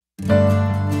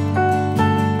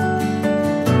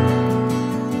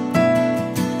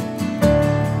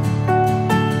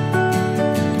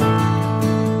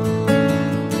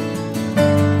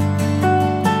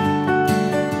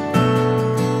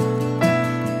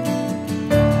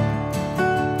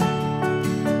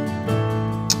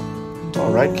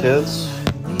Alright kids,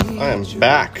 I am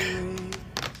back,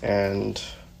 and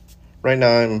right now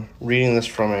I'm reading this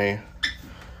from a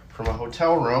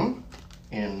hotel room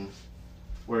in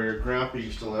where your grandpa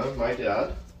used to live, my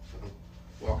dad. I'm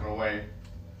walking away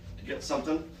to get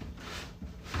something.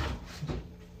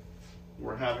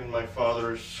 We're having my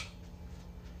father's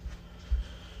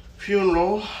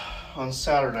funeral on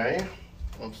Saturday,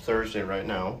 on Thursday right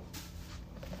now,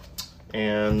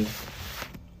 and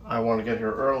I want to get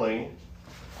here early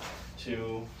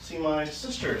to see my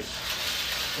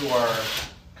sisters who are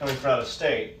coming from out of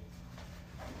state.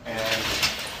 And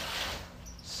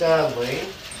sadly,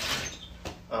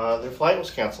 their flight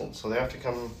was canceled, so they have to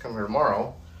come here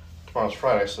tomorrow. Tomorrow's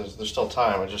Friday, so there's still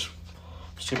time. It's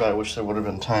too bad. I wish there would have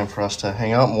been time for us to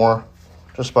hang out more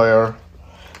just by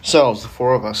ourselves, the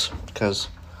four of us, because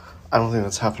I don't think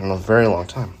that's happened in a very long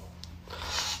time.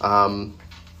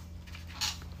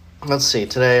 Let's see,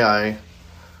 today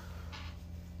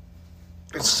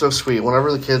it's so sweet.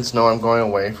 Whenever the kids know I'm going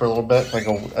away for a little bit, like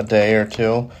a day or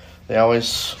two, they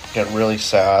always get really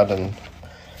sad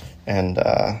and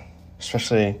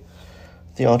especially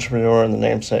the entrepreneur and the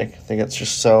namesake. I think it's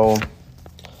just so,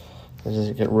 they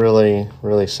just get really,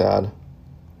 really sad.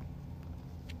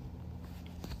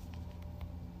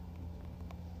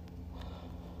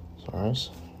 Sorry, I was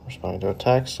responding to a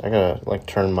text. I gotta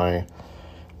turn my,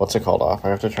 what's it called, off? I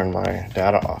have to turn my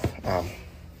data off.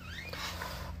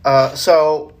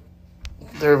 So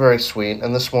they're very sweet.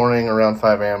 And this morning around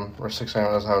 5 a.m. or 6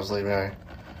 a.m. as I was leaving, I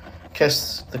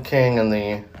kissed the king and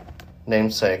the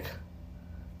namesake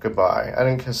goodbye. I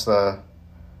didn't kiss the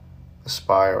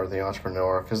spy or the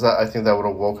entrepreneur because I think that would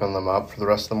have woken them up for the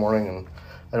rest of the morning, and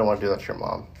I don't want to do that to your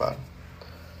mom. But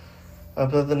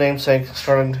the namesake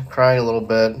started crying a little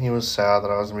bit. He was sad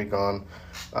that I was going to be gone.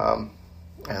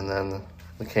 And then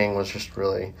the king was just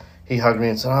really, he hugged me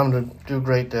and said, "I'm going to do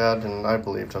great, Dad," and I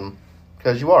believed him.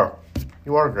 Because you are.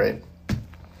 You are great.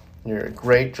 You're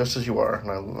great just as you are, and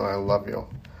I love you.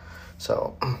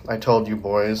 So, I told you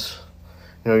boys,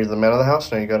 you're the man of the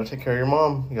house now. You got to take care of your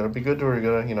mom. You got to be good to her. You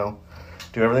got to,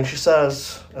 do everything she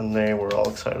says. And they were all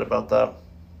excited about that.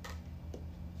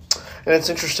 And it's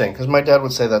interesting, because my dad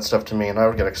would say that stuff to me, and I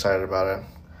would get excited about it.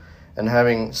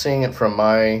 And seeing it from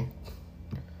my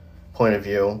point of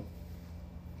view,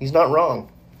 he's not wrong.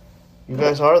 You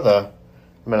guys are the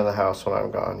men of the house when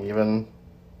I'm gone, even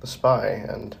the spy,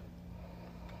 and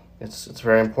it's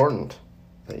very important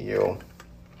that you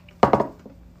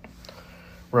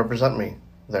represent me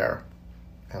there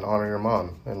and honor your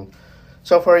mom. And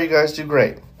so far, you guys do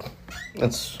great.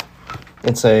 It's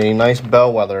a nice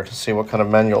bellwether to see what kind of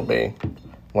men you'll be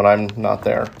when I'm not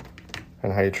there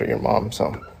and how you treat your mom.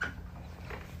 So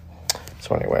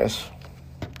anyways.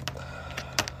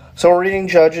 So we're reading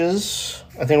Judges.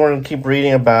 I think we're going to keep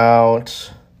reading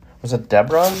about, was it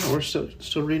Deborah we're still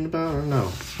reading about, or no?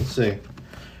 Let's see.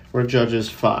 We're Judges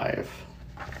 5.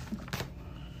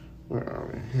 Where are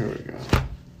we? Here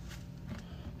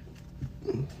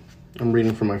we go. I'm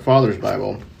reading from my father's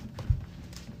Bible.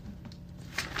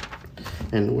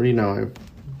 And what do you know? I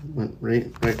went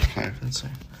right to 5. Let's see.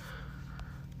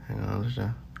 Hang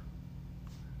on.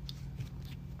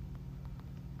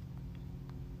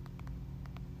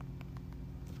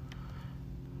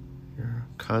 Your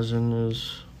cousin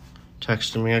is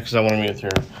texting me because I want to meet with your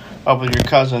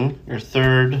cousin, your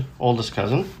third oldest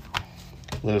cousin,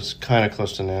 lives kind of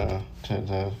close to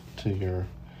your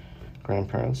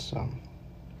grandparents. So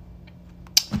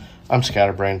I'm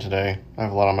scatterbrained today. I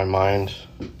have a lot on my mind.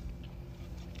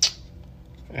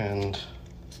 And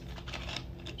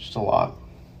just a lot.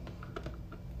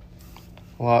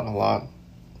 A lot.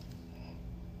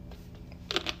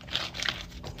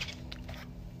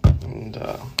 And,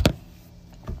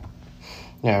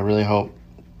 yeah, I really hope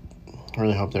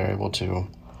they're able to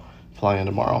fly in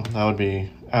tomorrow. That would be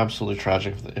absolutely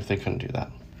tragic if they couldn't do that.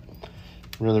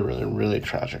 Really, really, really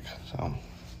tragic.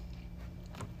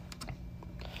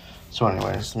 So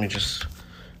anyways, let me just,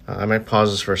 I might pause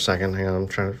this for a second. Hang on, I'm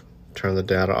trying to turn the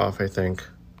data off, I think.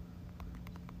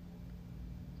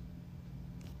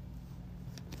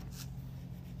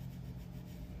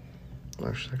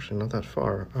 Actually not that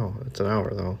far. Oh, it's an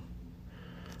hour though.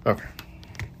 Okay.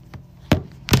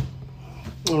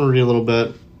 I'm gonna read a little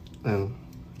bit and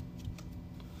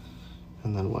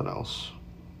then what else?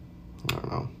 I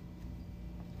don't know.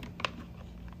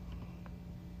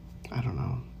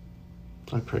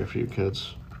 I pray for you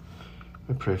kids.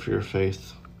 I pray for your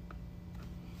faith.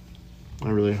 I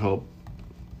really hope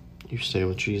you stay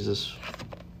with Jesus.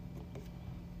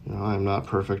 I'm not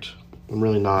perfect. I'm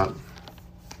really not.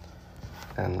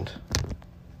 And,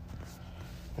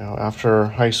 after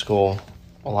high school,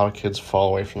 a lot of kids fall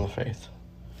away from the faith.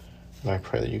 And I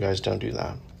pray that you guys don't do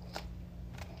that.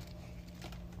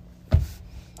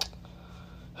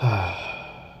 I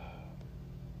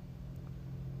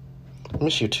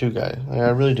miss you too, guys. I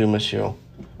really do miss you.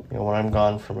 You know, when I'm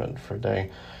gone from it for a day,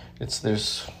 I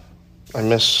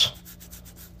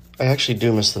actually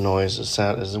do miss the noise, as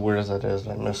sad, as weird as that is.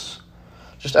 I miss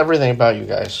just everything about you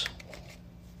guys.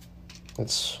 I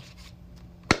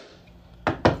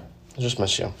just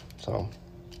miss you, so.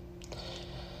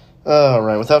 All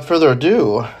right, without further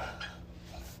ado,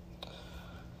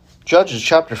 Judges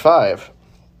chapter 5.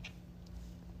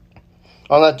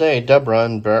 On that day, Deborah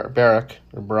and Barak,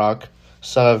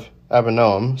 son of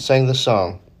Abinoam, sang this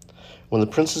song. When the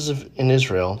princes in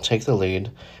Israel take the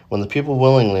lead, when the people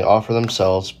willingly offer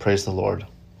themselves, praise the Lord.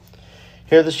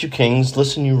 Hear this, you kings,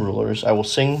 listen, you rulers. I will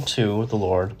sing to the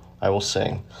Lord, I will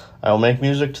sing. I will make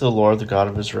music to the Lord, the God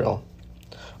of Israel.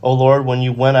 O Lord, when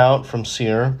you went out from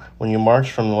Seir, when you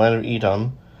marched from the land of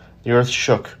Edom, the earth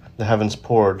shook, the heavens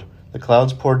poured, the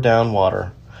clouds poured down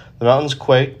water. The mountains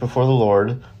quaked before the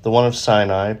Lord, the one of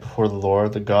Sinai, before the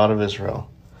Lord, the God of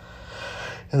Israel.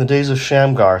 In the days of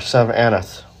Shamgar, son of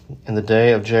Anath, in the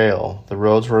day of Jael, the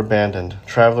roads were abandoned.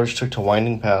 Travelers took to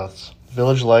winding paths.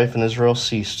 Village life in Israel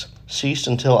ceased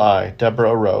until I,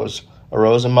 Deborah,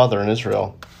 arose a mother in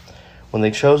Israel. When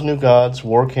they chose new gods,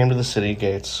 war came to the city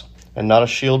gates, and not a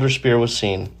shield or spear was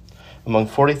seen. Among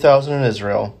 40,000 in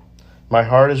Israel, my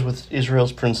heart is with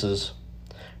Israel's princes,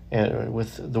 and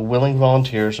with the willing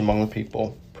volunteers among the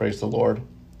people. Praise the Lord.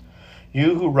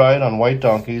 You who ride on white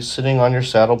donkeys, sitting on your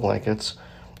saddle blankets,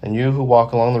 and you who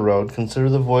walk along the road, consider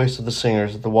the voice of the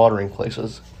singers at the watering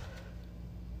places.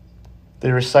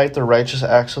 They recite the righteous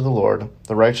acts of the Lord,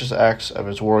 the righteous acts of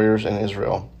his warriors in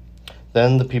Israel.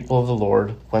 Then the people of the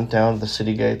Lord went down to the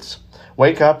city gates.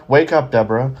 Wake up,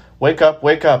 Deborah! Wake up,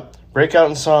 break out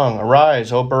in song!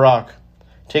 Arise, O Barak!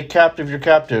 Take captive your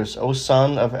captives, O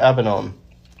son of Abinoam!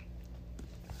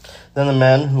 Then the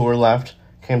men who were left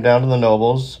came down to the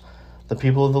nobles. The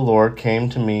people of the Lord came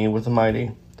to me with the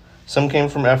mighty. Some came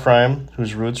from Ephraim,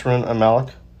 whose roots were in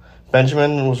Amalek.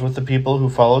 Benjamin was with the people who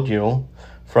followed you.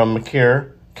 From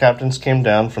Machir, captains came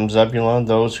down. From Zebulun,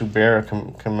 those who bear a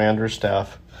commander's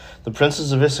staff. The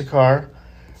princes of Issachar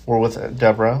were with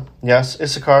Deborah. Yes,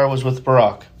 Issachar was with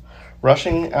Barak,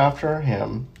 rushing after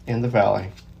him in the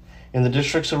valley. In the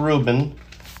districts of Reuben,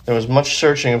 there was much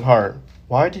searching of heart.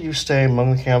 Why do you stay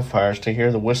among the campfires to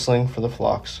hear the whistling for the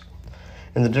flocks?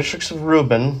 In the districts of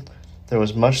Reuben, there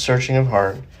was much searching of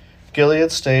heart.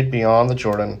 Gilead stayed beyond the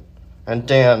Jordan. And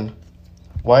Dan,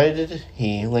 why did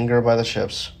he linger by the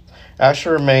ships?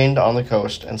 Asher remained on the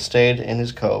coast and stayed in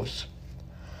his coves.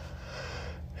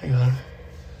 Hang on.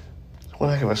 What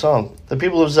the heck of a song. The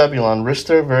people of Zebulun risked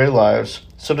their very lives.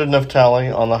 So did Naphtali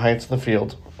on the heights of the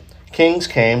field. Kings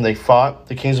came, they fought.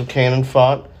 The kings of Canaan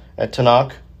fought at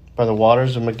Tanakh by the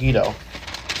waters of Megiddo.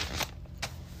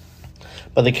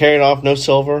 But they carried off no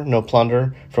silver, no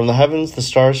plunder. From the heavens the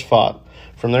stars fought.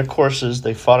 From their courses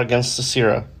they fought against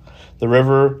Sisera. The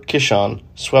river Kishon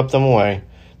swept them away.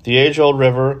 The age-old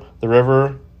river, the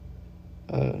river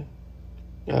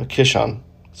Kishon.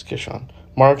 It's Kishon.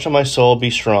 March on my soul,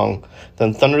 be strong.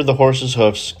 Then thundered the horses'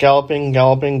 hoofs. Galloping,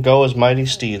 galloping, go as mighty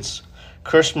steeds.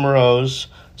 Curse Meroz,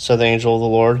 said the angel of the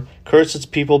Lord. Curse its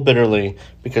people bitterly,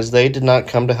 because they did not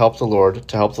come to help the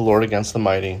Lord against the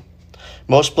mighty.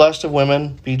 Most blessed of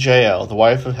women be Jael, the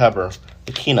wife of Heber,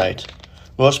 the Kenite.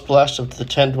 Most blessed of the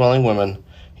tent-dwelling women.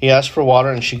 He asked for water,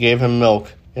 and she gave him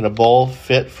milk in a bowl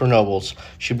fit for nobles.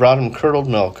 She brought him curdled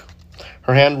milk.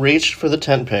 Her hand reached for the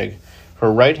tent peg,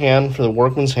 her right hand for the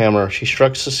workman's hammer. She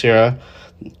struck Sisera,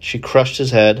 she crushed his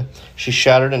head, she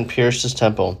shattered and pierced his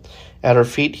temple. At her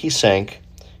feet he sank,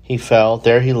 he fell,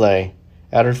 there he lay.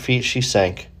 At her feet he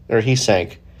sank.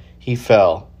 He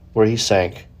fell, where he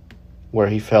sank, where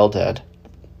he fell dead.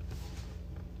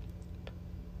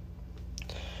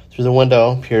 Through the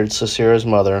window peered Sisera's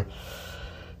mother.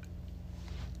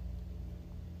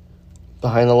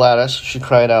 Behind the lattice she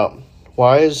cried out,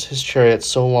 Why is his chariot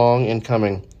so long in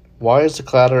coming? Why is the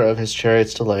clatter of his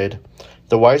chariots delayed?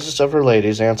 The wisest of her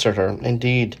ladies answered her.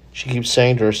 Indeed, she keeps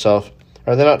saying to herself,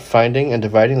 Are they not finding and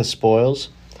dividing the spoils?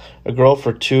 A girl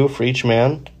or two for each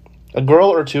man?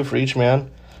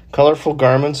 Colorful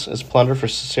garments as plunder for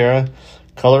Sisera,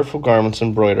 colorful garments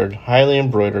embroidered, highly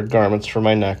embroidered garments for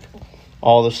my neck.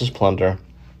 All this is plunder.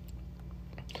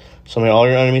 So may all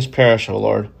your enemies perish, O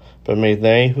Lord, but may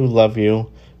they who love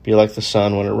you be like the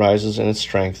sun when it rises in its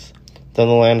strength. Then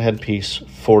the land had peace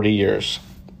 40 years.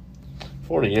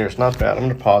 40 years, not bad. I'm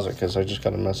going to pause it because I just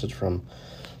got a message from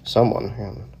someone.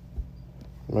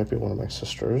 It might be one of my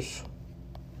sisters.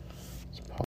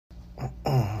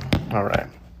 All right.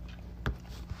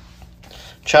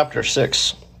 Chapter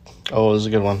 6. Oh, this is a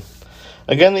good one.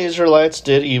 Again, the Israelites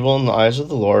did evil in the eyes of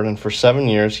the Lord, and for 7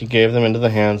 years he gave them into the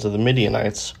hands of the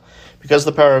Midianites. Because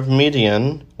the power of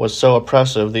Midian was so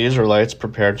oppressive, the Israelites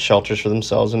prepared shelters for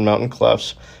themselves in mountain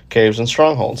clefts, caves, and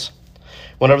strongholds.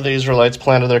 Whenever the Israelites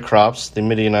planted their crops, the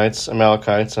Midianites,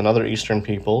 Amalekites, and other eastern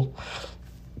people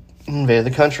invaded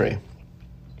the country.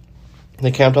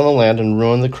 They camped on the land and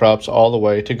ruined the crops all the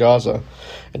way to Gaza,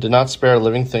 and did not spare a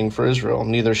living thing for Israel,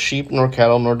 neither sheep nor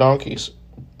cattle nor donkeys.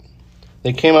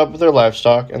 They came up with their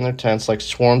livestock and their tents like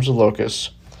swarms of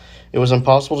locusts. It was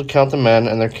impossible to count the men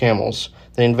and their camels.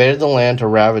 They invaded the land to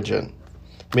ravage it.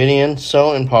 Midian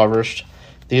so impoverished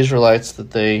the Israelites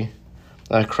that they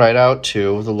cried out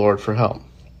to the Lord for help.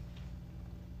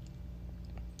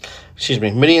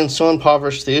 Midian so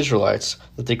impoverished the Israelites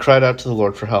that they cried out to the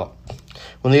Lord for help.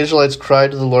 When the Israelites cried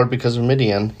to the Lord because of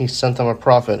Midian, he sent them a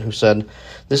prophet who said,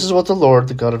 "This is what the Lord,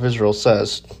 the God of Israel,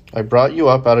 says. I brought you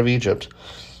up out of Egypt,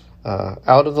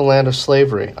 out of the land of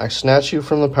slavery. I snatched you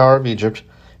from the power of Egypt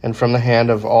and from the hand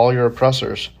of all your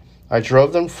oppressors. I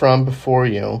drove them from before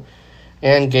you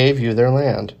and gave you their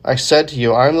land. I said to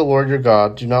you, I am the Lord your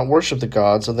God. Do not worship the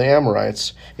gods of the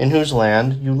Amorites, in whose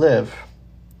land you live.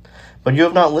 But you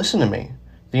have not listened to me.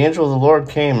 The angel of the Lord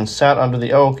came and sat under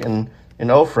the oak in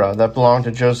Ophrah that belonged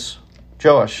to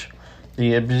Joash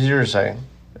the Abiezrite,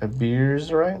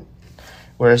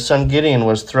 where his son Gideon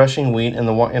was threshing wheat in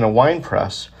a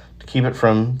winepress to keep it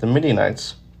from the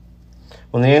Midianites.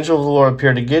 When the angel of the Lord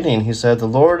appeared to Gideon, he said, 'The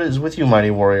Lord is with you,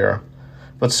 mighty warrior.'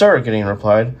 'But sir,' Gideon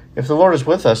replied, 'if the Lord is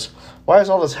with us, why has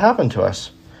all this happened to us?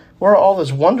 Where are all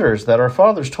those wonders that our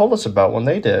fathers told us about when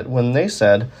they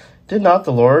said, Did not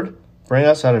the Lord bring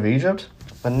us out of Egypt?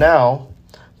 But now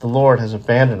the Lord has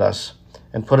abandoned us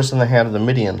and put us in the hand of the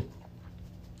Midian.'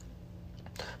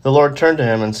 The Lord turned to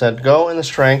him and said, 'Go in the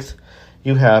strength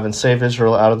you have and save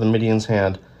Israel out of the Midian's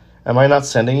hand. Am I not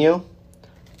sending you?'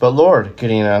 'But Lord,'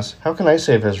 Gideon asked, 'how can I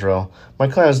save Israel? My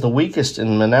clan is the weakest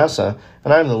in Manasseh,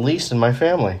 and I am the least in my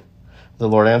family.' The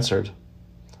Lord answered,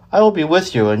 'I will be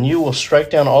with you, and you will strike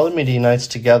down all the Midianites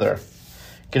together.'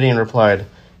 Gideon replied,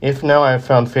 'If now I have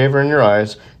found favor in your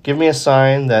eyes, give me a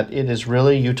sign that it is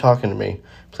really you talking to me.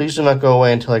 Please do not go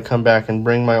away until I come back and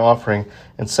bring my offering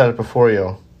and set it before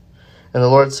you.' And the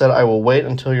Lord said, 'I will wait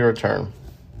until you return.'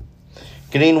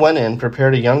 Gideon went in,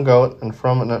 prepared a young goat, and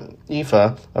from an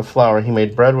ephah of flour he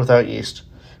made bread without yeast.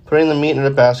 Putting the meat in a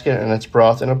basket and its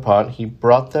broth in a pot, he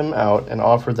brought them out and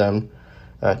offered them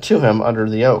to him under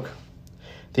the oak.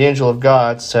 The angel of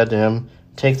God said to him,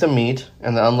 'Take the meat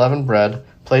and the unleavened bread,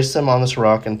 place them on this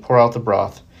rock, and pour out the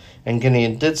broth.' And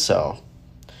Gideon did so.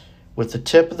 With the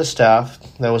tip of the staff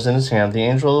that was in his hand, the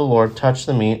angel of the Lord touched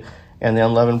the meat and the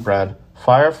unleavened bread.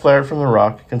 Fire flared from the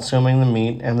rock, consuming the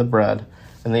meat and the bread,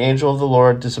 and the angel of the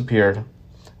Lord disappeared.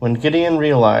 When Gideon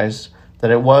realized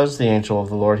that it was the angel of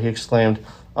the Lord, he exclaimed,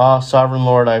 'Ah, sovereign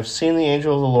Lord, I have seen the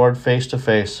angel of the Lord face to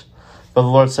face.' But the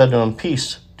Lord said to him,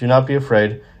 'Peace, do not be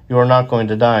afraid, you are not going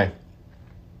to die.'"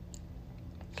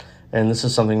 And this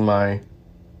is something my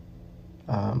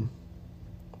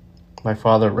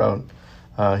father wrote.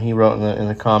 He wrote in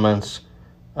the comments,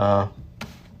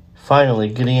 "Finally,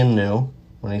 Gideon knew,"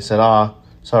 when he said, "Ah,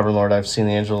 sovereign Lord, I have seen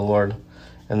the angel of the Lord."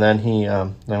 And then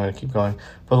I'm going to keep going.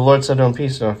 But the Lord said to him,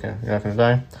 "Peace." Okay, you're not going to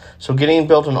die. So Gideon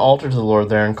built an altar to the Lord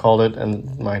there and called it,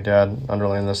 and my dad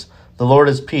underlined this, "The Lord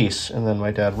is peace." And then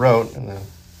my dad wrote, and then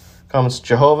comments,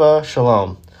 "Jehovah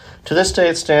Shalom." To this day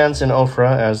it stands in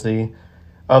Ophrah as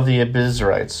of the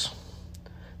Abiezrites.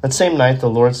 That same night the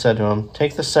Lord said to him,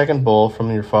 "Take the second bull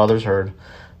from your father's herd,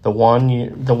 the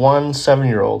one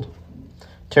 7-year-old.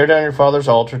 Tear down your father's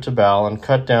altar to Baal and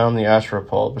cut down the Asherah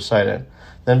pole beside it.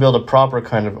 Then build a proper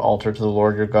kind of altar to the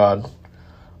Lord your God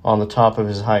on the top of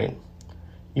his height.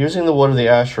 Using the wood of the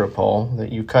Asherah pole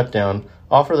that you cut down,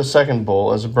 offer the second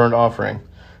bull as a burnt offering."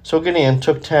 So Gideon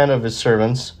took 10 of his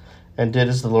servants and did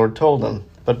as the Lord told him.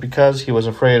 But because he was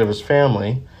afraid of his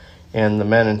family and the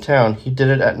men in town, he did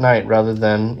it at night rather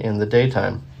than in the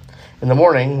daytime. In the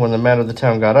morning, when the men of the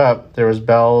town got up, there was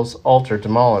Baal's altar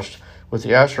demolished, with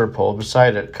the Asherah pole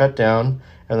beside it cut down,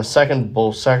 and the second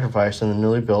bull sacrificed in the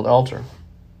newly built altar.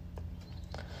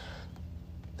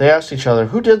 They asked each other,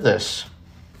 "Who did this?"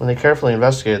 When they carefully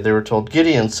investigated, they were told,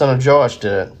 "Gideon, son of Joash,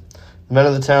 did it." The men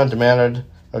of the town demanded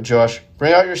of Joash,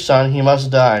 "Bring out your son, he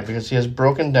must die, because he has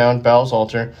broken down Baal's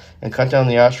altar and cut down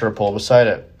the Asherah pole beside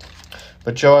it."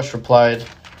 But Joash replied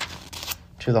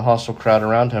to the hostile crowd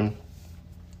around him,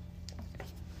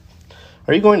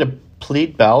 "Are you going to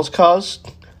plead Baal's cause?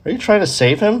 Are you trying to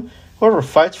save him? Whoever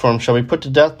fights for him shall be put to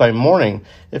death by morning.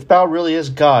 If Baal really is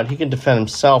God, he can defend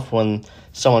himself when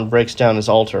someone breaks down his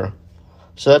altar."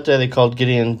 So that day they called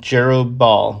Gideon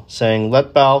Jerubbaal, saying,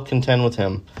 "Let Baal contend with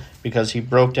him, because he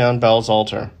broke down Baal's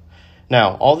altar."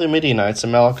 Now all the Midianites,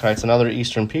 Amalekites, and other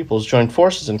eastern peoples joined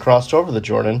forces and crossed over the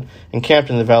Jordan and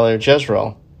camped in the valley of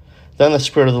Jezreel. Then the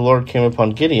Spirit of the Lord came upon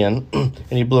Gideon, and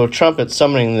he blew a trumpet,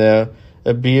 summoning the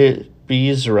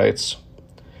Abiezrites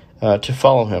to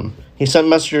follow him. He sent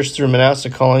messengers through Manasseh,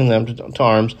 calling them to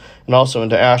arms, and also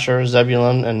into Asher,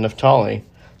 Zebulun, and Naphtali,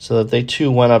 so that they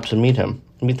too went up to meet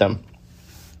them.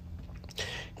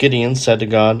 Gideon said to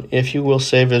God, "If you will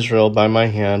save Israel by my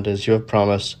hand, as you have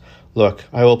promised, look,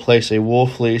 I will place a wool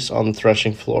fleece on the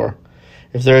threshing floor.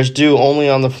 If there is dew only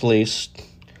on the fleece,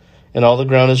 and all the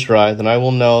ground is dry, then I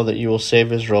will know that you will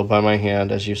save Israel by my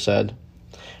hand, as you said."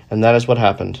 And that is what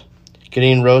happened.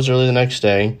 Gideon rose early the next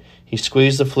day. He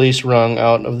squeezed the fleece wrung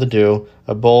out of the dew,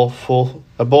 a bowl full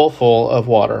of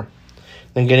water.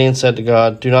 Then Gideon said to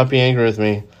God, "Do not be angry with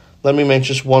me. Let me make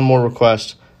just one more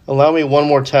request. Allow me one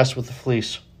more test with the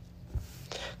fleece.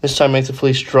 This time make the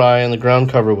fleece dry and the ground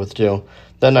covered with dew."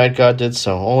 That night God did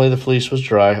so. Only the fleece was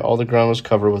dry. All the ground was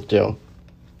covered with dew.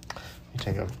 Let me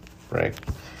take a break.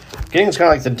 Gideon's kind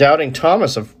of like the doubting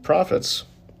Thomas of prophets.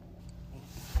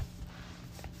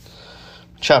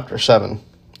 Chapter 7.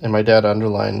 And my dad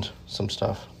underlined some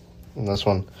stuff in this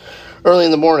one. Early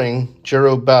in the morning,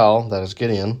 Jerubbaal, that is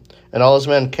Gideon, and all his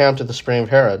men camped at the spring of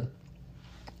Harod.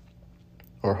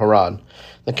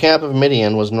 The camp of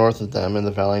Midian was north of them in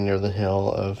the valley near the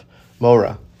hill of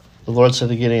Moreh. The Lord said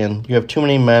to Gideon, "You have too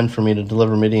many men for me to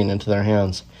deliver Midian into their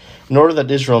hands. In order that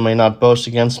Israel may not boast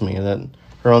against me, that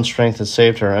her own strength has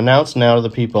saved her, announce now to the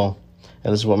people,"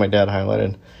 and this is what my dad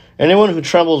highlighted, "anyone who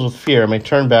trembles with fear may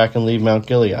turn back and leave Mount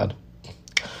Gilead."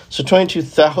 So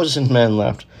 22,000 men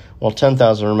left, while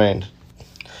 10,000 remained.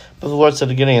 But the Lord said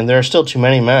to Gideon, "There are still too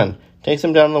many men. Take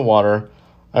them down in the water.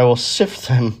 I will sift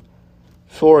them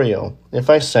for you. If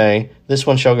I say, 'This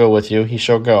one shall go with you,' he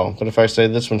shall go. But if I say,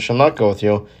 'This one shall not go with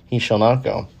you,' he shall not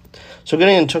go." So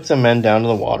Gideon took the men down to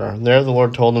the water. There the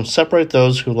Lord told him, "Separate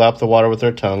those who lap the water with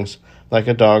their tongues, like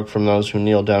a dog, from those who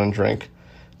kneel down and drink."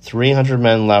 300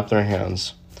 men lapped their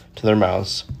hands to their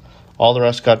mouths. All the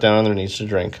rest got down on their knees to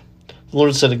drink. The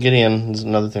Lord said to Gideon, this is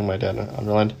another thing my dad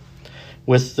underlined,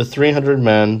 "With the 300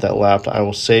 men that lapped, I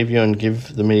will save you and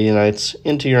give the Midianites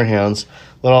into your hands.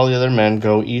 Let all the other men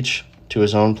go, each to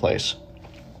his own place."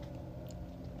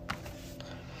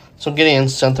 So Gideon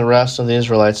sent the rest of the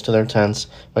Israelites to their tents,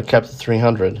 but kept the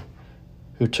 300,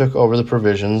 who took over the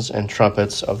provisions and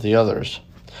trumpets of the others.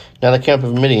 Now the camp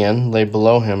of Midian lay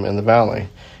below him in the valley.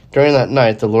 During that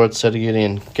night the Lord said to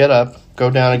Gideon, "Get up, go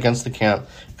down against the camp,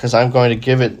 because I'm going to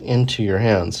give it into your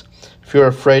hands. If you are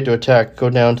afraid to attack, go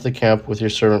down to the camp with your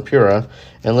servant Purah,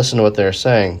 and listen to what they are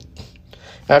saying.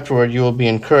 Afterward you will be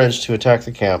encouraged to attack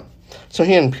the camp." So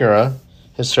he and Purah,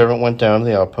 his servant, went down to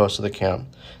the outposts of the camp.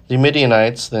 The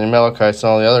Midianites, the Amalekites, and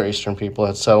all the other eastern people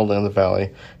had settled in the valley,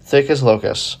 thick as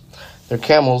locusts. Their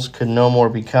camels could no more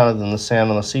be counted than the sand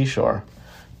on the seashore.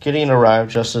 Gideon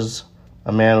arrived just as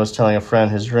a man was telling a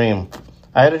friend his dream.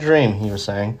 "I had a dream," he was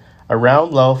saying. "A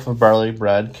round loaf of barley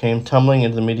bread came tumbling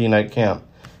into the Midianite camp.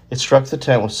 It struck the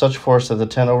tent with such force that the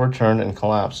tent overturned and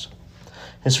collapsed."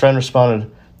 His friend responded,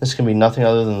 "This can be nothing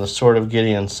other than the sword of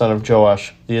Gideon, son of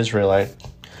Joash, the Israelite.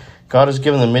 God has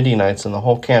given the Midianites and the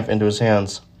whole camp into his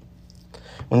hands."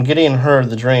 When Gideon heard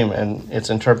the dream and its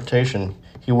interpretation,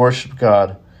 he worshipped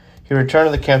God. He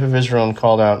returned to the camp of Israel and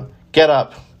called out, "Get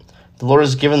up! The Lord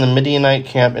has given the Midianite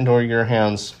camp into your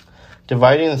hands."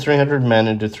 Dividing the 300 men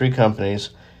into 3 companies,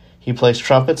 he placed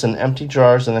trumpets and empty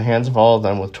jars in the hands of all of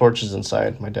them with torches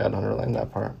inside. My dad underlined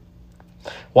that part.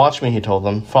 "Watch me," he told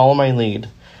them. "Follow my lead.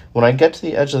 When I get to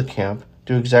the edge of the camp,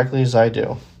 do exactly as I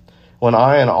do. When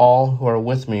I and all who are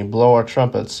with me blow our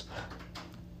trumpets,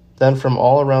 then from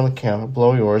all around the camp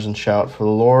blow yours and shout for the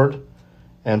Lord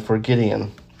and for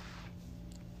Gideon."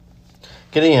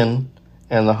 Gideon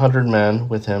and the 100 men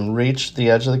with him reached the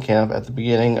edge of the camp at the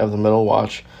beginning of the middle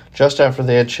watch, just after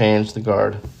they had changed the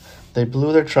guard. They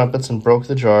blew their trumpets and broke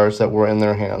the jars that were in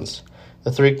their hands.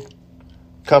 The 3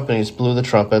 companies blew the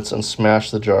trumpets and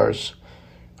smashed the jars.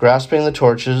 Grasping the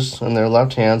torches in their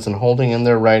left hands and holding in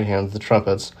their right hands the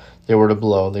trumpets they were to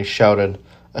blow, they shouted,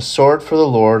 "A sword for the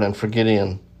Lord and for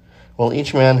Gideon." While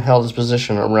each man held his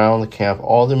position around the camp,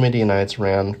 all the Midianites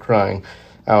ran, crying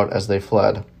out as they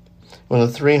fled. When the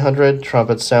 300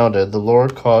 trumpets sounded, the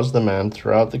Lord caused the men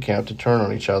throughout the camp to turn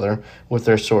on each other with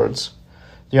their swords.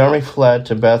 The army fled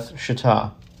to Beth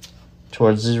Shittah,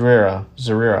 towards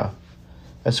Zererah,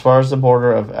 as far as the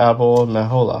border of Abel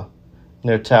Meholah,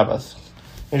 near Tabbath.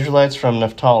 Israelites from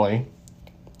Naphtali,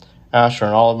 Asher,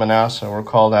 and all of Manasseh were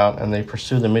called out, and they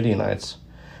pursued the Midianites.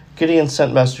 Gideon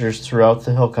sent messengers throughout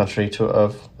the hill country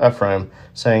of Ephraim,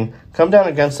 saying, "Come down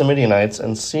against the Midianites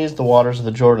and seize the waters of the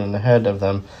Jordan ahead of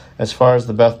them as far as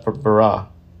the Beth Barah."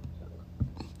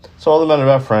 So all the men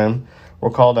of Ephraim were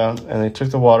called out, and they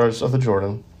took the waters of the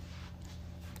Jordan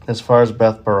as far as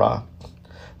Beth Barah.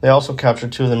 They also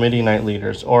captured two of the Midianite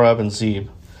leaders, Oreb and Zeb.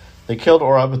 They killed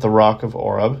Oreb at the rock of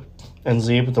Oreb, and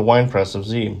Zeb at the winepress of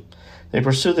Zeb. They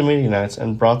pursued the Midianites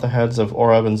and brought the heads of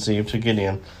Oreb and Zeb to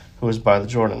Gideon, who was by the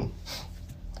Jordan.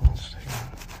 Let's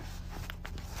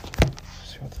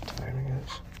see what the timing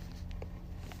is.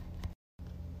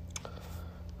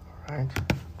 All right,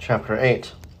 chapter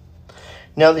 8.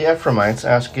 Now the Ephraimites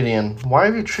asked Gideon, "Why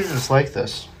have you treated us like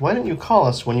this? Why didn't you call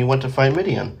us when you went to fight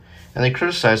Midian?" And they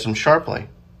criticized him sharply.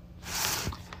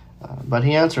 But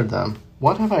he answered them,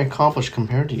 "What have I accomplished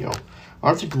compared to you?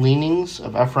 Aren't the gleanings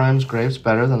of Ephraim's grapes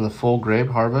better than the full grape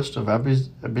harvest of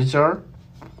Abiezer?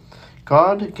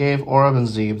 God gave Oreb and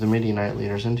Zeb, the Midianite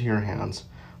leaders, into your hands.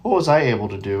 What was I able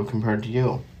to do compared to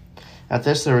you?" At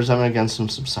this their resentment against him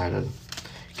subsided.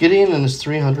 Gideon and his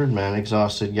 300 men,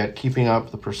 exhausted, yet keeping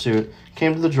up the pursuit,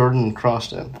 came to the Jordan and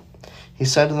crossed it. He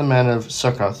said to the men of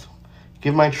Succoth,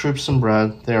 "Give my troops some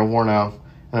bread, they are worn out,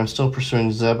 and I'm still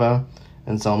pursuing Zebah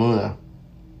and Zalmunna,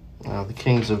 the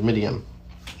kings of Midian."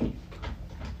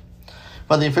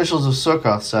 But the officials of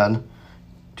Succoth said,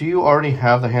 "Do you already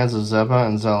have the hands of Zebah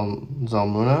and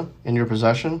Zalmunna in your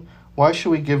possession? Why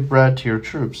should we give bread to your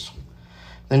troops?"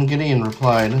 Then Gideon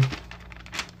replied,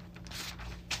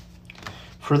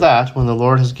 "For that, when the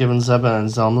Lord has given Zebah and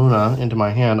Zalmunna into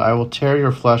my hand, I will tear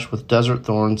your flesh with desert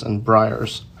thorns and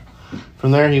briars."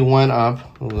 From there he went up.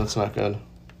 Oh, that's not good.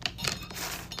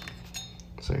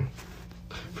 Let's see.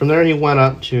 From there he went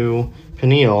up to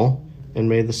Peniel and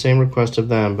made the same request of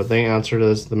them, but they answered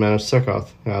as the men of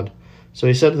Succoth had. So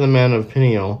he said to the men of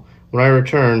Peniel, "When I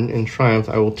return in triumph,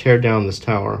 I will tear down this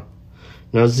tower."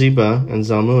 Now Zebah and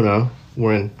Zalmunna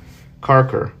were in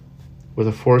Karkor, with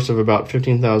a force of about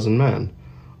 15,000 men.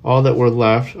 All that were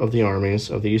left of the armies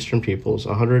of the eastern peoples,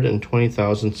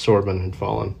 120,000 swordmen had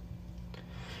fallen.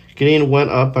 Gideon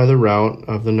went up by the route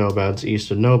of the Nobads east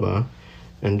of Nobah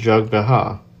and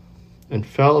Jogbehah, and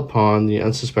fell upon the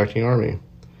unsuspecting army.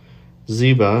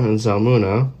 Zebah and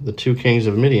Zalmunna, the two kings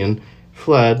of Midian,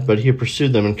 fled, but he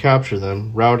pursued them and captured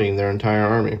them, routing their entire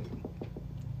army.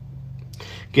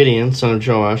 Gideon, son of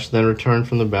Joash, then returned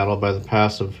from the battle by the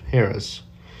pass of Heres.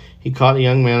 He caught a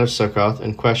young man of Succoth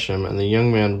and questioned him, and the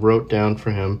young man wrote down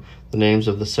for him the names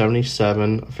of the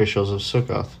 77 officials of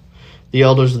Succoth, the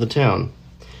elders of the town.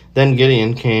 Then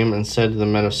Gideon came and said to the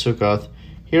men of Succoth,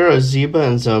 "Here are Zebah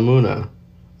and Zalmunna,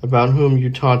 about whom you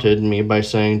taunted me by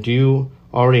saying, 'Do you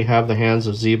already have the hands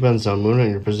of Zebah and Zalmunna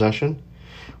in your possession?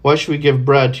 Why should we give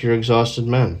bread to your exhausted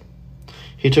men?'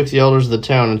 He took the elders of the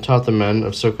town and taught the men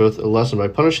of Succoth a lesson by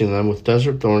punishing them with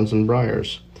desert thorns and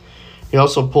briars. He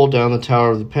also pulled down the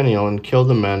tower of the Peniel and killed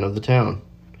the men of the town.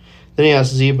 Then he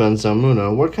asked Zebah and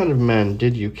Zalmunna, 'What kind of men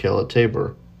did you kill at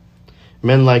Tabor?'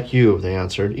 'Men like you,' they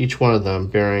answered, each one of them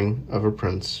bearing of a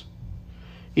prince.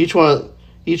 Each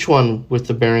one with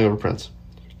the bearing of a prince.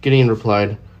 Gideon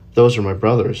replied, 'Those are my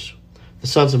brothers, the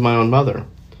sons of my own mother.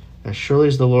 As surely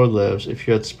as the Lord lives, if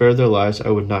you had spared their lives,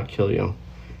 I would not kill you.'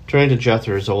 Turning to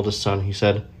Jether, his oldest son, he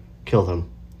said, 'Kill them.'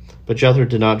 But Jether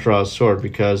did not draw his sword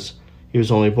because he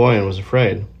was only a boy and was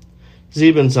afraid.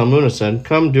 Zebah and Zalmunna said,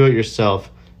 'Come, do it yourself.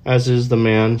 As is the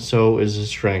man, so is his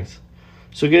strength.'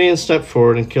 So Gideon stepped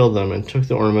forward and killed them and took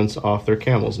the ornaments off their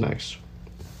camels' necks.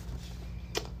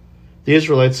 The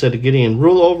Israelites said to Gideon,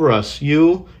 'Rule over us,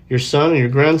 you, your son, and your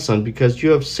grandson, because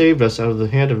you have saved us out of the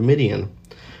hand of Midian.'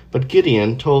 But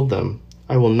Gideon told them,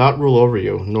 'I will not rule over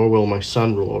you, nor will my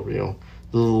son rule over you.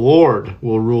 The Lord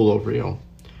will rule over you.'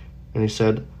 And he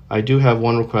said, 'I do have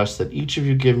one request, that each of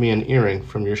you give me an earring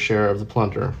from your share of the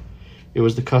plunder.' It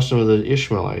was the custom of the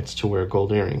Ishmaelites to wear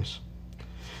gold earrings.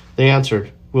 They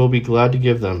answered, 'We'll be glad to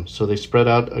give them.' So they spread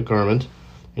out a garment,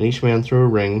 and each man threw a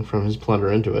ring from his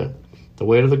plunder into it. The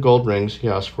weight of the gold rings he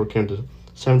asked for came to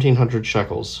 1,700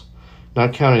 shekels,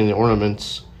 not counting the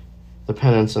ornaments, the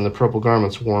pennants, and the purple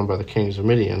garments worn by the kings of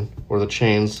Midian, or the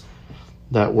chains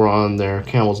that were on their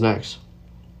camels' necks.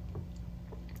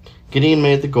 Gideon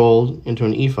made the gold into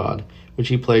an ephod, which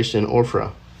he placed in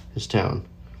Ophrah, his town.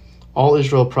 All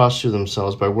Israel prostituted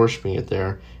themselves by worshipping it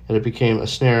there, and it became a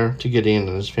snare to Gideon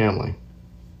and his family.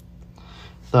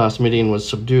 Thus Midian was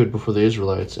subdued before the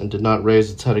Israelites and did not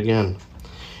raise its head again.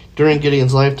 During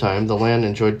Gideon's lifetime, the land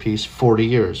enjoyed peace 40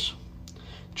 years.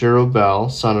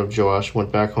 Jerubbaal, son of Joash,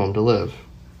 went back home to live.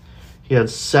 He had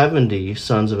 70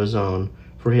 sons of his own,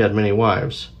 for he had many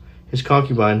wives. His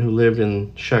concubine, who lived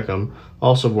in Shechem,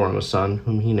 also bore him a son,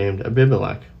 whom he named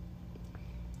Abimelech.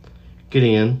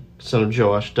 Gideon, son of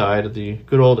Joash, died at a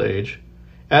good old age,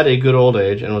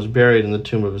 and was buried in the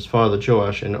tomb of his father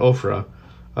Joash in Ophrah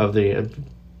of the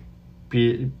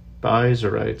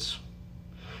Abiezrites.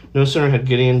 No sooner had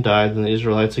Gideon died than the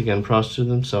Israelites again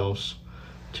prostituted themselves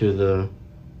to the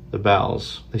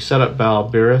Baals. They set up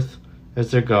Baal-berith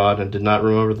as their god and did not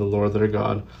remember the Lord their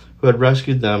God, who had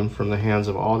rescued them from the hands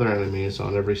of all their enemies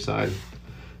on every side.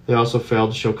 They also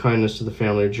failed to show kindness to the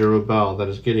family of Jerubbaal, that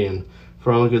is Gideon,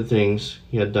 for all the good things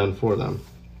he had done for them.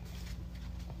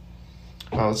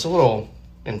 Well, it's a little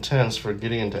intense for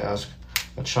Gideon to ask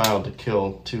a child to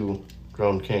kill 2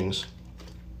 grown kings.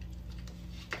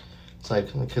 It's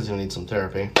like the kid's gonna need some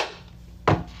therapy.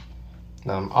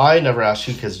 I never asked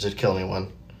you kids to kill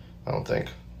anyone, I don't think.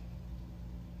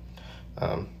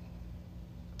 A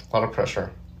lot of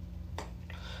pressure.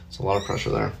 It's a lot of pressure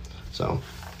there. So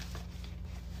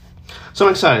I'm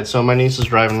excited. So my niece is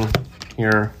driving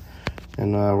here,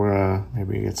 and we're gonna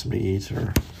maybe get something to eat,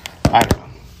 or I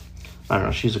don't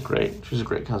know. She's a great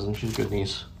cousin. She's a good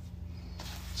niece.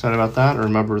 Excited about that. I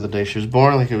remember the day she was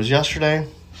born like it was yesterday.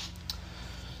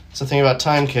 It's the thing about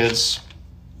time, kids.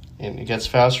 It gets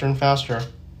faster and faster.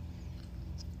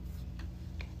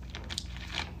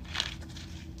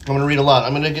 I'm going to read a lot.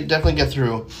 I'm going to definitely get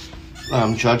through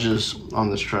Judges on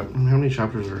this trip. How many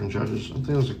chapters are in Judges? I think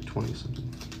it was like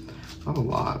 20-something. Not a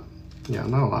lot. Yeah,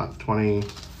 not a lot. 20,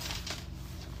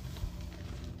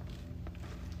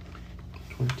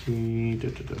 I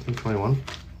think 21.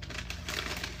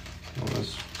 What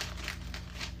was?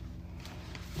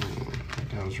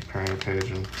 I was repairing a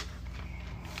page and...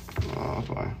 Oh,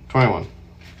 boy. 21.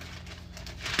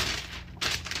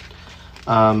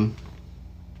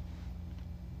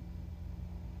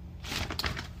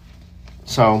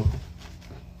 So,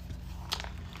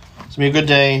 it's gonna be a good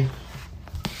day.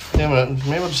 Maybe I'll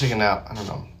just take a nap. I don't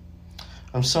know.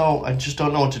 I just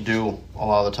don't know what to do a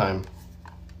lot of the time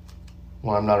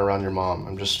when I'm not around your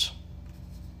mom. It's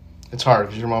hard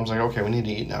because your mom's like, okay, we need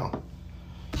to eat now.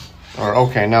 Or,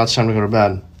 okay, now it's time to go to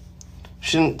bed. If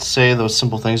she didn't say those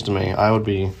simple things to me, I would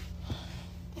be,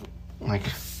 like,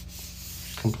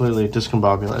 completely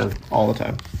discombobulated all the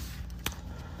time.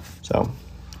 So,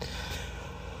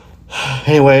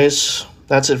 anyways,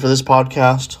 that's it for this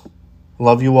podcast.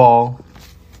 Love you all.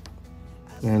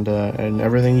 And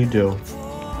everything you do it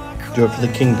for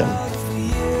the kingdom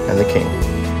and the king.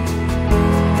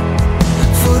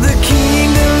 For the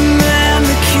kingdom and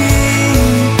the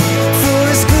king, for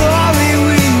his glory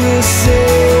we will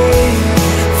sing.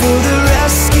 For the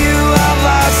rescue of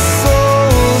our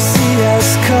souls he has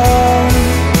come.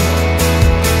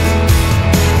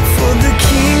 For the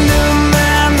kingdom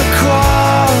and the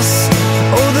cross,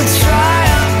 oh the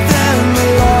triumph and the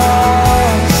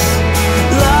loss.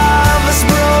 Love has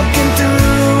broken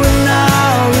through and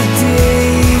now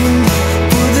redeemed.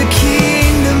 For the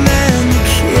kingdom and the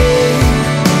king.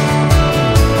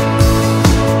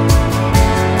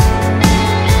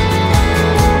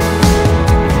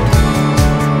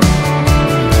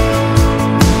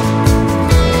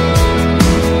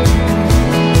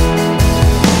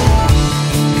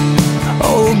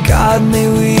 Oh God, may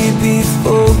we be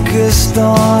focused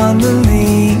on the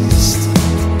least.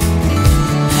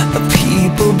 A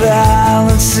people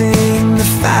balancing the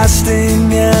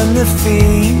fasting and the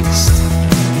feast.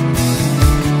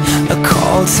 A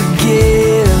call to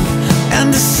give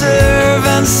and to serve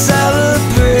and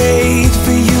celebrate.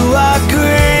 For you are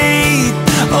great,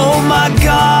 oh my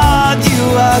God,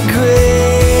 you are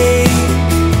great.